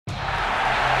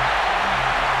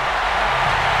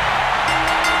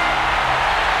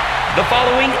The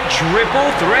following triple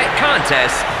threat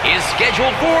contest is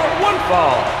scheduled for one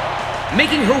fall.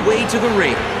 Making her way to the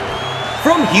ring,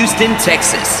 from Houston,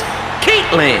 Texas,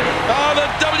 Kaitlyn. Oh, the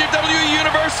WWE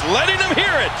Universe letting them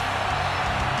hear it.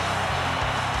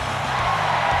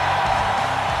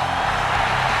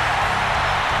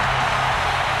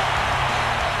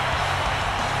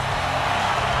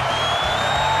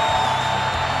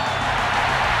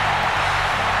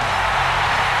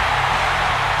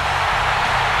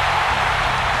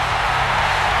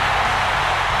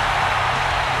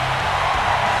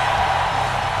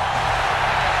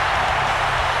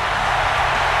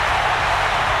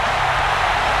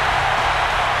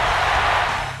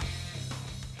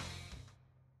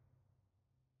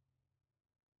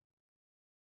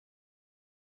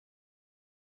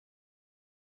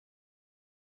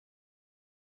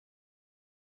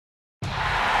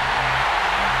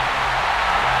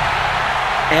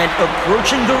 And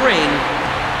approaching the ring,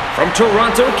 from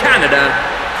Toronto, Canada,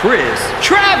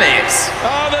 Travis.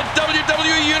 Oh, the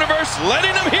WWE Universe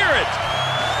letting them hear it.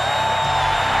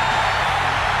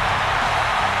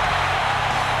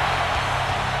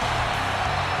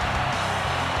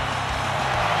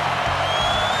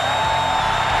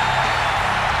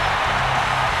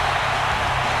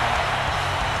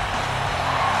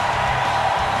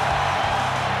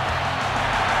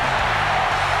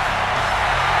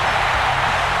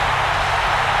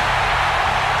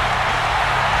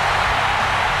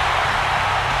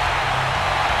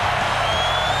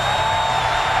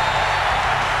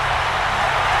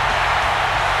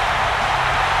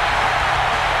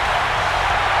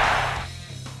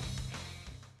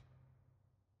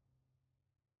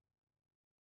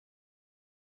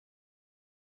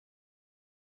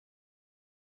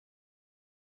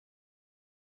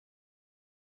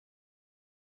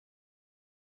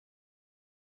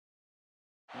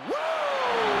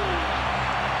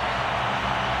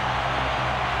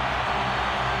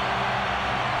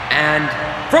 And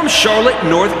from Charlotte,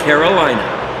 North Carolina,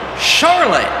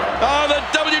 Charlotte. Oh, the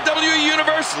WWE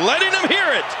Universe letting them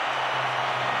hear it.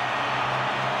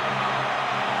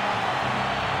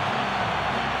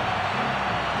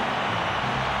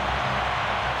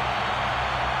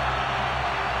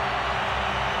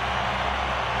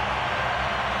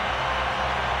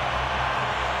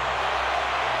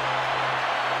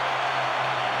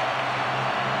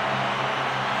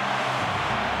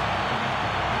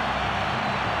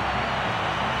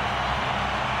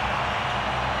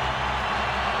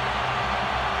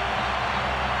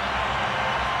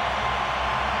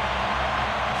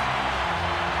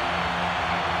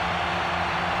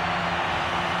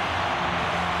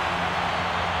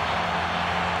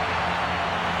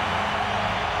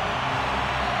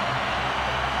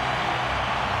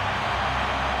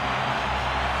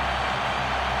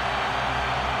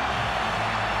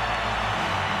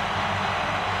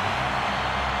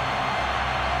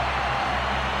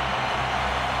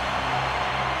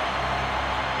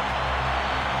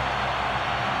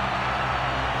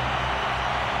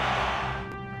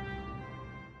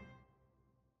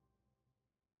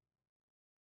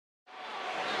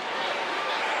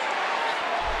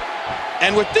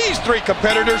 And with these three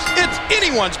competitors, it's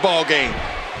anyone's ball game.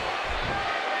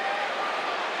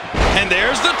 And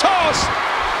there's the toss.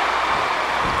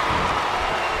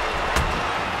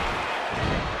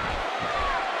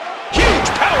 Huge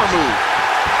power move.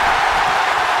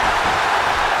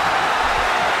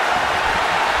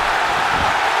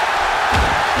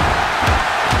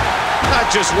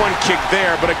 Not just one kick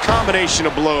there, but a combination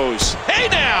of blows. Hey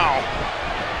now!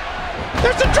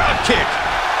 There's a drop kick.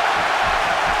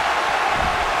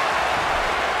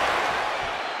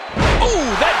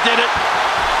 That did it.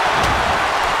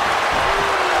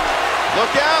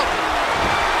 Look out.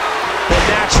 The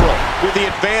natural with the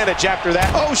advantage after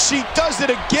that. Oh, she does it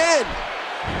again.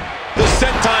 The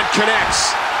senton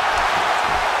connects.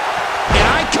 An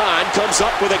icon comes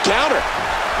up with a counter.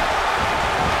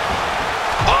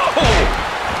 Oh!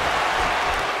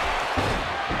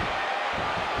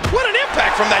 What an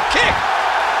impact from that kick.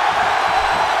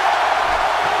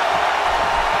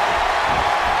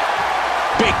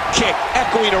 Big kick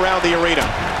echoing around the arena.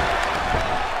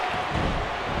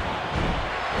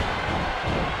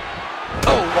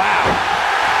 Oh, wow.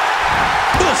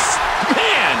 Oof,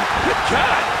 man, good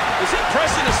God. Is he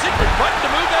pressing a secret button to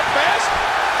move that fast?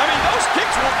 I mean, those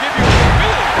kicks won't give you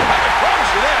mobility. I can promise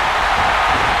you that.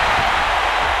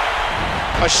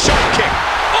 A sharp kick.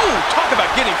 Oh, talk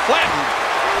about getting flattened.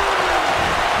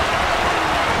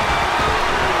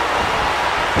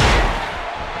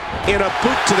 In a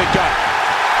boot to the gut.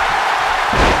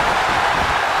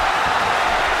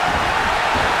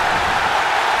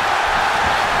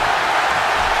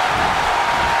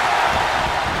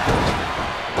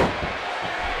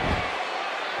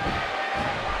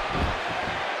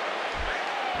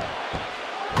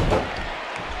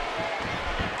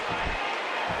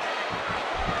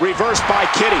 Reversed by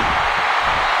Kitty.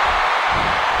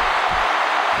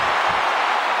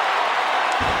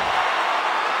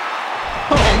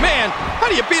 Oh, man. How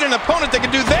do you beat an opponent that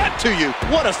can do that to you?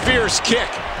 What a fierce kick.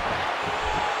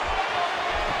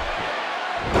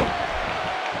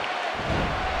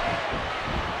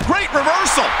 Great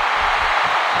reversal.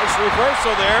 Nice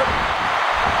reversal there.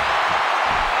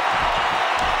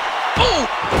 Oh!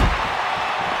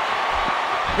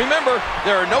 Remember,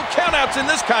 there are no countouts in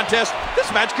this contest.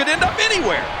 This match could end up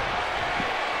anywhere.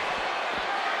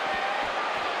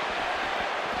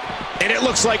 And it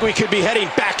looks like we could be heading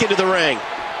back into the ring.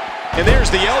 And there's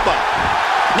the elbow.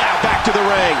 Now back to the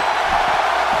ring.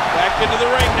 Back into the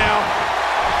ring now.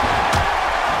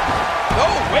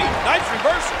 Oh, wait, nice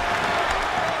reversal.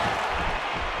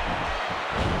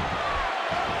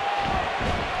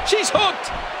 She's hooked.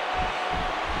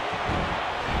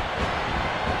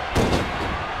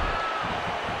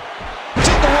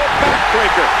 To the rope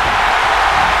backbreaker.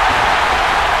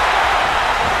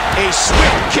 A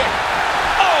swift kick.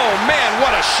 Oh, man,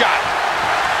 what a shot.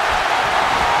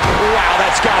 Wow,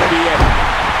 that's got to be it.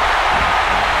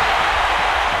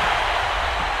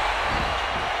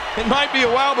 It might be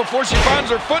a while before she finds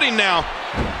her footing now.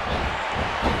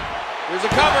 Here's a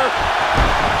cover.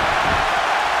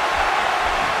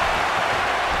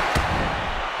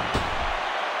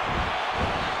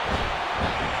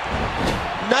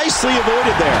 Nicely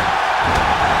avoided there.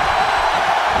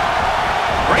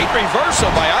 Great reversal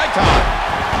by Icon.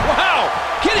 Wow,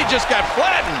 Kitty just got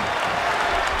flattened.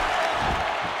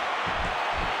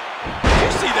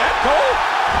 You see that, Cole?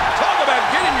 Talk about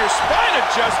getting your spine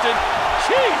adjusted.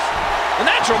 Jeez, the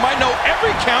Natural might know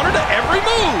every counter to every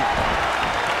move.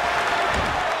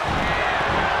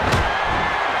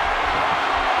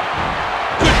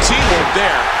 Good teamwork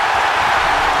there.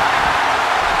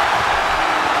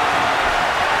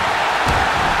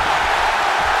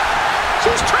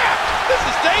 She's trapped. This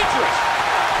is dangerous.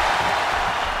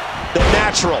 The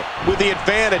Natural with the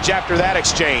advantage after that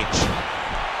exchange.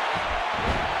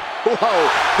 Whoa,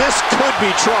 this could be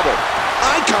trouble.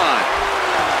 Icon.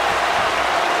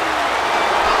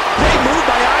 Great move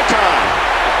by Icon.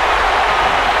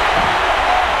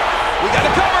 We got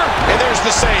a cover. And there's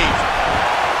the save.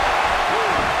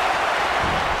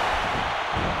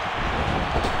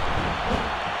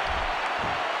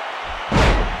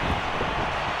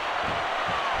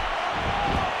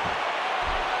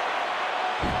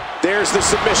 There's the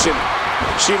submission.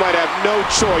 She might have no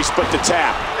choice but to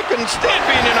tap. I couldn't stand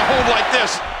being in a hold like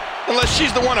this, unless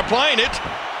she's the one applying it.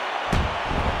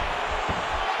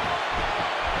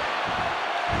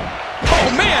 Oh,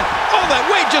 man, all that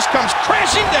weight just comes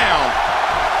crashing down.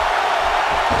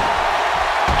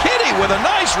 Kitty with a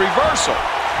nice reversal.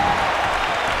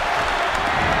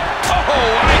 Oh,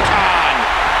 Icon.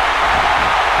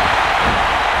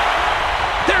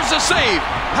 There's the save.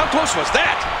 How close was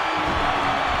that?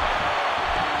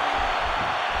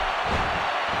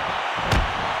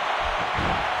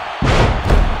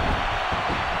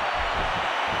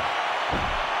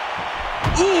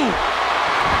 Ooh!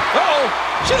 Uh-oh!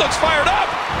 She looks fired up!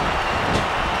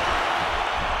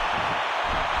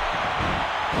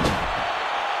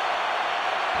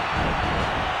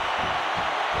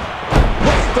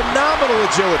 What phenomenal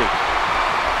agility!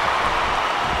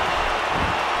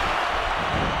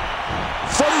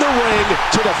 From the ring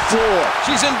to the floor.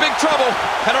 She's in big trouble.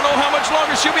 I don't know how much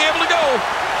longer she'll be able to go.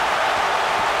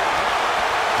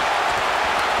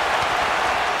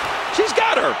 She's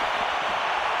got her!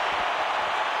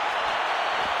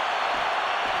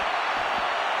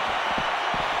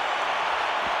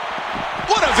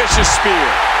 What a vicious spear.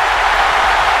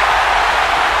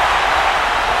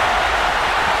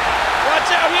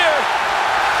 Watch out here.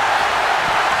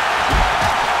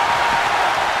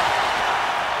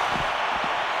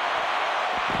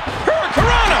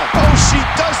 Hurricanrana. Oh, she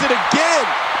does it again.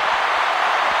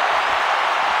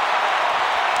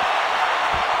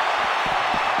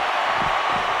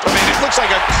 I mean, it looks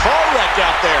like a car wreck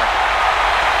out there.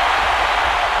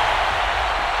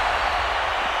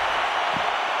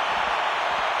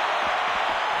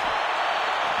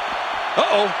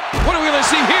 Uh-oh, what are we going to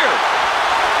see here?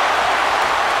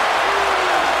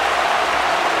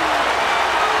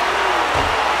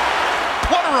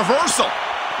 What a reversal.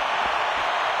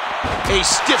 A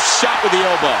stiff shot with the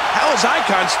elbow. How is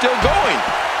Icon still going?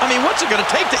 I mean, what's it going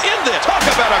to take to end this? Talk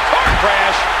about a car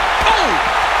crash. Oh!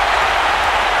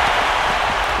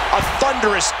 A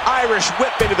thunderous Irish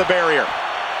whip into the barrier.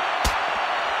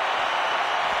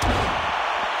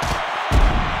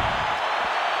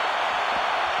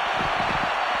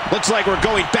 Looks like we're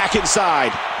going back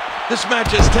inside. This match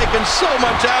has taken so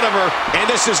much out of her. And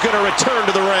this is going to return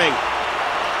to the ring.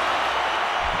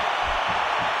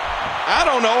 I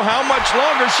don't know how much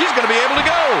longer she's going to be able to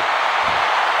go.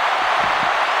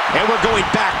 And we're going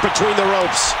back between the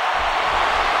ropes.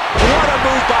 What a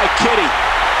move by Kitty.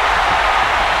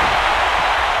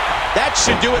 That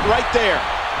should do it right there.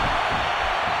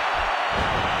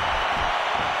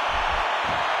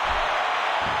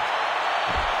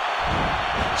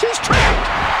 She's trapped.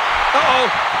 Uh-oh,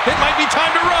 it might be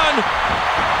time to run.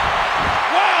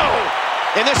 Wow!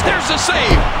 And there's the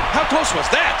save. How close was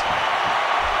that?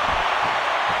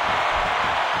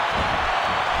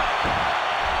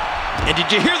 And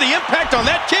did you hear the impact on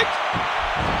that kick?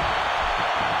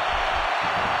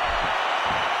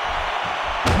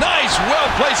 Nice,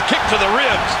 well-placed kick to the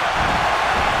ribs.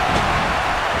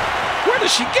 Where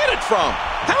does she get it from?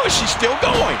 How is she still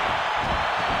going?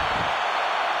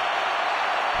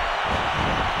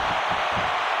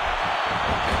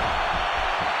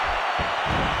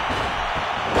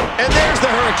 And there's the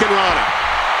Hurricane Rana.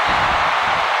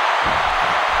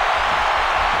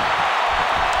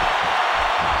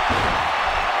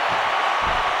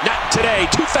 Not today,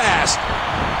 too fast.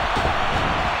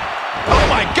 Oh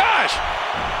my gosh!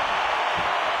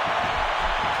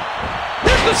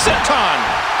 There's the senton.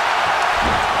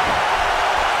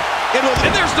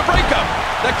 And there's the breakup.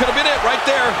 That could have been it right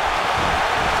there.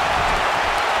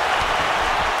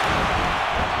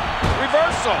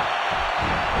 Reversal.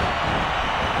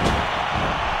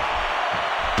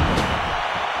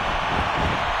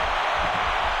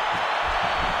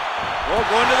 Oh,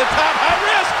 going to the top, high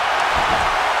risk.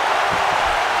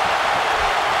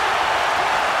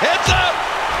 Heads up.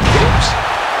 Oops.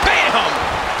 Bam.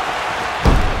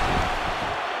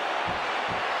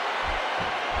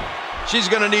 She's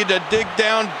going to need to dig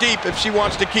down deep if she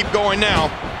wants to keep going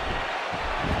now.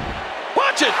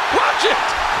 Watch it. Watch it.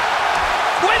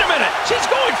 Wait a minute. She's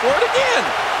going for it again.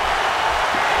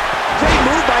 Great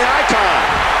move by Icon.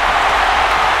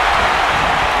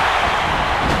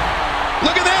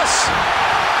 Look at this.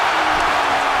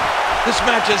 This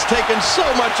match has taken so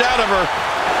much out of her.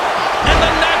 And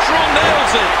the natural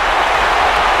nails it.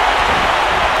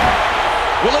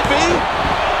 Will it be?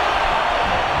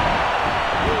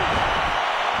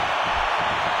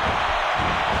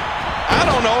 I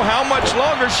don't know how much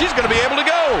longer she's going to be able to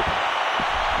go.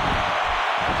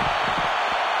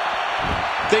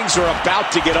 Things are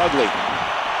about to get ugly.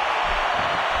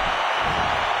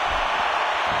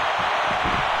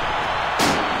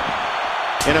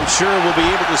 And I'm sure we'll be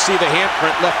able to see the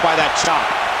handprint left by that chop.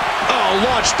 Oh,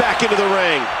 launched back into the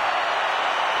ring.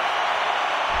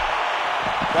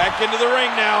 Back into the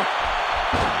ring now.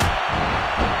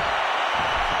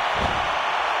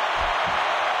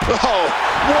 Oh,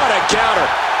 what a counter.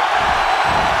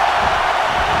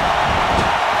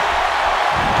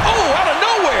 Oh, out of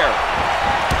nowhere.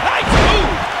 Nice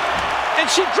move. And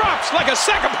she drops like a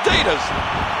sack of potatoes.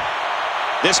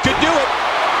 This could do it.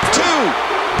 2,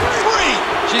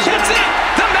 3. That's it.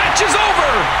 The match is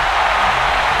over.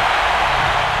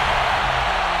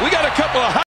 We got a couple of